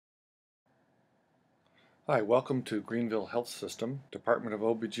Hi, welcome to Greenville Health System, Department of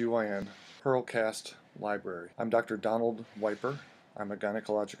OBGYN, Pearlcast Library. I'm Dr. Donald Wiper. I'm a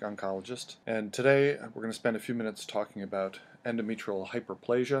gynecologic oncologist, and today we're going to spend a few minutes talking about endometrial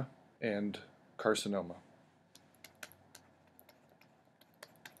hyperplasia and carcinoma.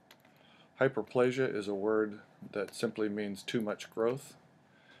 Hyperplasia is a word that simply means too much growth,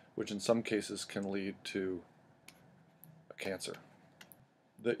 which in some cases can lead to a cancer.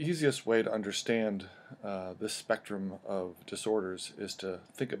 The easiest way to understand this spectrum of disorders is to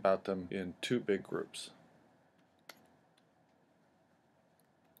think about them in two big groups: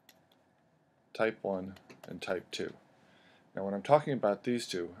 type 1 and type 2. Now when I'm talking about these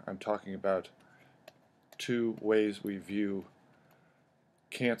two, I'm talking about two ways we view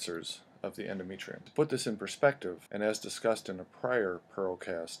cancers of the endometrium. To put this in perspective, and as discussed in a prior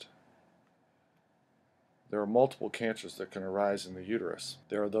Pearlcast, there are multiple cancers that can arise in the uterus.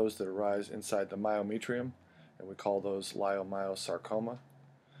 There are those that arise inside the myometrium, and we call those leiomyosarcoma.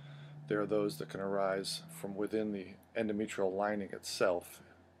 There are those that can arise from within the endometrial lining itself,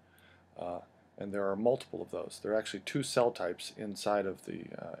 and there are multiple of those. There are actually two cell types inside of the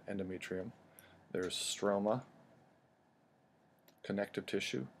endometrium. There's stroma, connective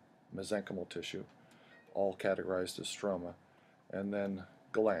tissue, mesenchymal tissue, all categorized as stroma, and then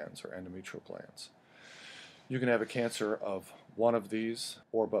glands or endometrial glands. You can have a cancer of one of these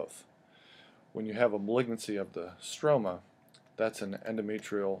or both. When you have a malignancy of the stroma, that's an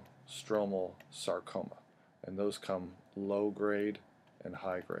endometrial stromal sarcoma, and those come low grade and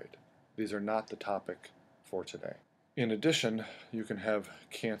high grade. These are not the topic for today. In addition, you can have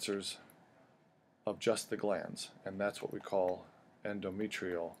cancers of just the glands, and that's what we call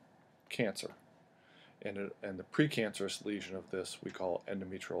endometrial cancer. And the precancerous lesion of this we call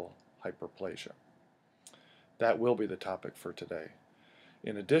endometrial hyperplasia. That will be the topic for today.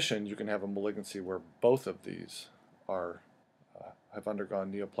 In addition, you can have a malignancy where both of these have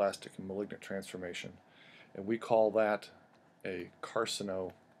undergone neoplastic and malignant transformation, and we call that a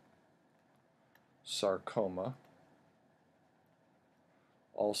carcinosarcoma,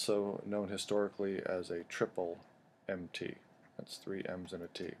 also known historically as a triple MT. That's three M's and a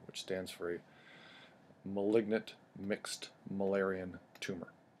T, which stands for a malignant mixed Müllerian tumor.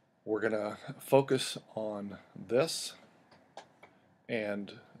 We're going to focus on this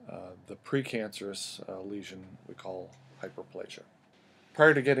and the precancerous lesion we call hyperplasia.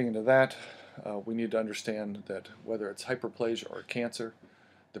 Prior to getting into that, we need to understand that whether it's hyperplasia or cancer,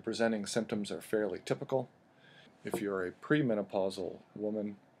 the presenting symptoms are fairly typical. If you're a premenopausal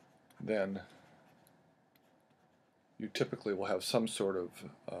woman, then you typically will have some sort of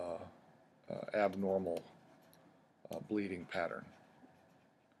abnormal bleeding pattern.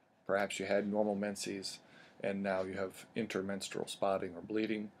 Perhaps you had normal menses and now you have intermenstrual spotting or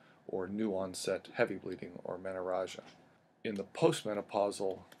bleeding, or new onset heavy bleeding or menorrhagia. In the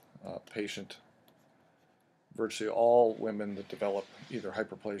postmenopausal patient, virtually all women that develop either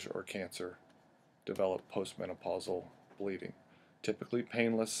hyperplasia or cancer develop postmenopausal bleeding. Typically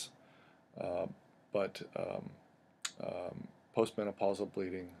painless, but postmenopausal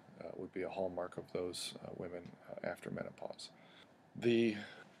bleeding would be a hallmark of those women after menopause. The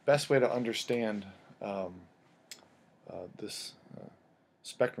best way to understand this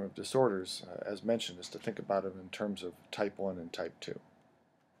spectrum of disorders, as mentioned, is to think about it in terms of type 1 and type 2.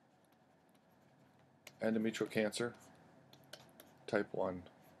 Endometrial cancer, type 1,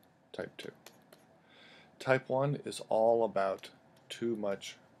 type 2. Type 1 is all about too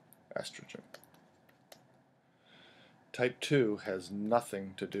much estrogen. Type 2 has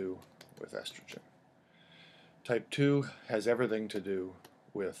nothing to do with estrogen. Type 2 has everything to do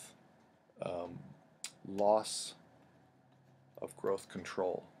with loss of growth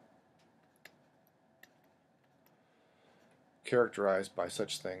control, characterized by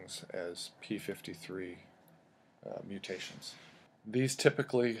such things as p53 mutations. These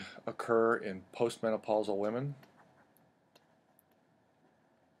typically occur in postmenopausal women,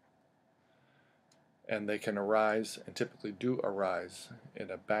 and they can arise, and typically do arise, in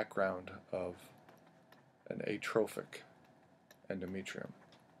a background of an atrophic endometrium.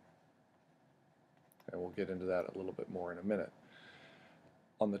 And we'll get into that a little bit more in a minute.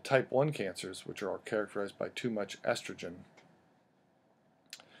 On the type 1 cancers, which are characterized by too much estrogen,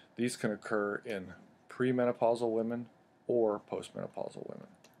 these can occur in premenopausal women or postmenopausal women.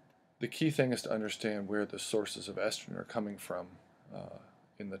 The key thing is to understand where the sources of estrogen are coming from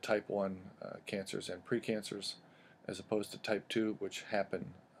in the type 1 cancers and precancers, as opposed to type 2, which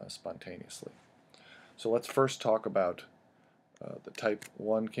happen spontaneously. So let's first talk about the type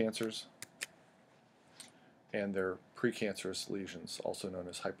 1 cancers and their precancerous lesions, also known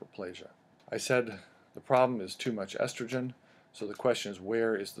as hyperplasia. I said The problem is too much estrogen, so the question is,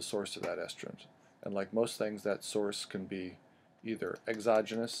 where is the source of that estrogen? And like most things, that source can be either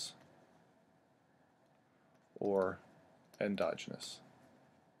exogenous or endogenous.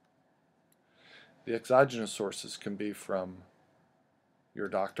 The exogenous sources can be from your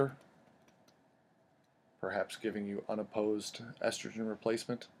doctor, perhaps giving you unopposed estrogen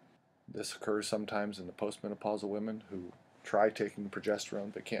replacement. This occurs sometimes in the postmenopausal women who try taking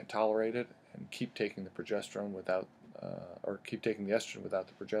progesterone but can't tolerate it and keep taking the progesterone without, or keep taking the estrogen without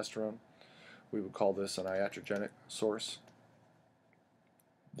the progesterone. We would call this an iatrogenic source.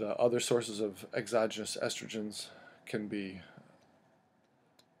 The other sources of exogenous estrogens can be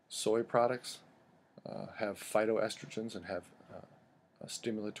soy products, have phytoestrogens and have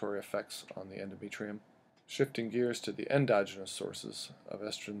stimulatory effects on the endometrium. Shifting gears to the endogenous sources of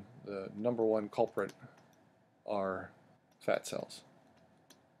estrogen, the number one culprit are fat cells.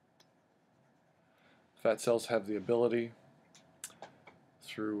 Fat cells have the ability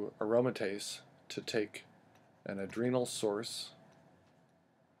through aromatase to take an adrenal source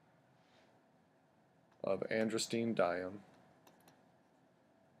of androstenedione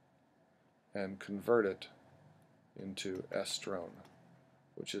and convert it into estrone,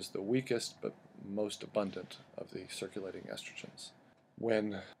 which is the weakest but most abundant of the circulating estrogens.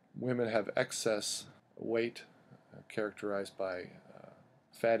 When women have excess weight characterized by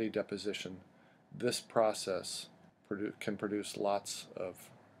fatty deposition, this process can produce lots of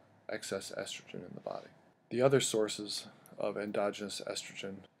excess estrogen in the body. The other sources of endogenous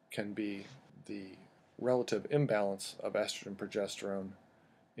estrogen can be the relative imbalance of estrogen-progesterone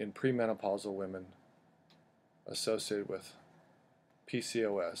in premenopausal women associated with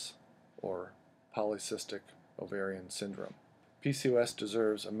PCOS, or polycystic ovarian syndrome. PCOS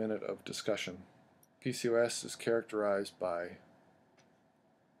deserves a minute of discussion. PCOS is characterized by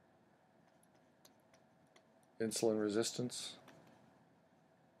insulin resistance,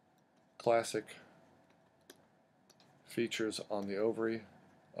 classic features on the ovary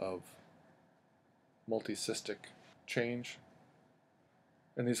of multicystic change,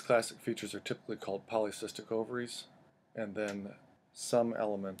 and these classic features are typically called polycystic ovaries, and then some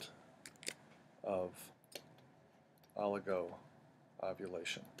element of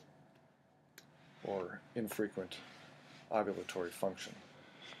oligo-ovulation or infrequent ovulatory function.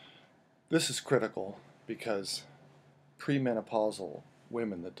 This is critical because premenopausal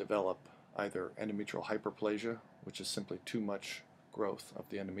women that develop either endometrial hyperplasia, which is simply too much growth of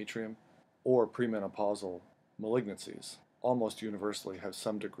the endometrium, or premenopausal malignancies almost universally have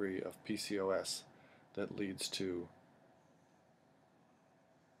some degree of PCOS that leads to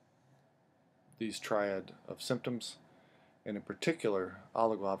these triad of symptoms, and in particular,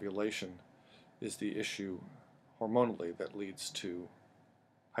 oligoovulation is the issue hormonally that leads to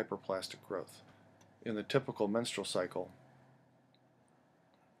hyperplastic growth. In the typical menstrual cycle,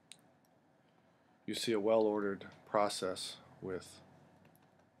 you see a well-ordered process with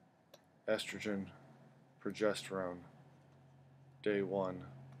estrogen, progesterone, day 1,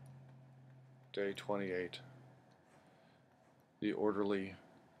 day 28, the orderly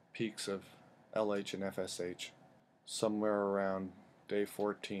peaks of LH and FSH. Somewhere around day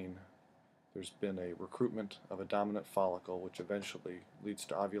 14, there's been a recruitment of a dominant follicle, which eventually leads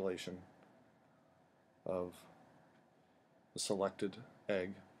to ovulation of the selected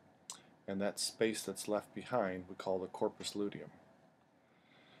egg, and that space that's left behind we call the corpus luteum.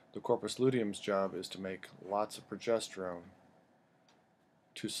 The corpus luteum's job is to make lots of progesterone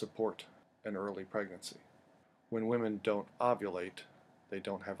to support an early pregnancy. When women don't ovulate, they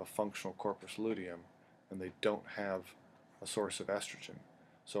don't have a functional corpus luteum, and they don't have a source of estrogen.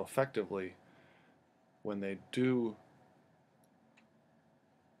 So effectively, when they do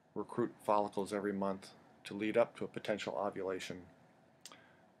recruit follicles every month to lead up to a potential ovulation,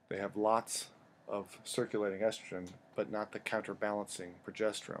 they have lots of circulating estrogen, but not the counterbalancing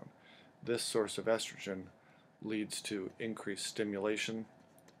progesterone. This source of estrogen leads to increased stimulation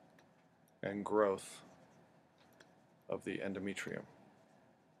and growth of the endometrium.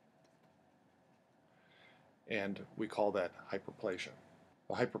 And we call that hyperplasia.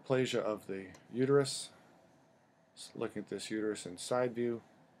 The hyperplasia of the uterus, looking at this uterus in side view,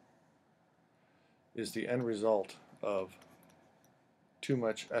 is the end result of too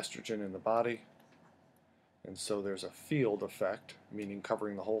much estrogen in the body, and so there's a field effect, meaning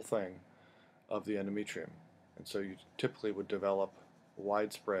covering the whole thing, of the endometrium. And so you typically would develop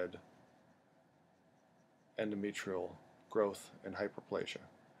widespread endometrial growth and hyperplasia.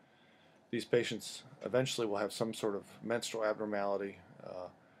 These patients eventually will have some sort of menstrual abnormality,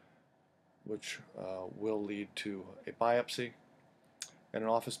 which will lead to a biopsy, And an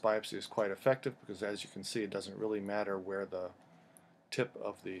office biopsy is quite effective because, as you can see, it doesn't really matter where the tip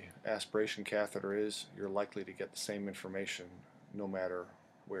of the aspiration catheter is. You're likely to get the same information no matter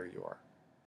where you are.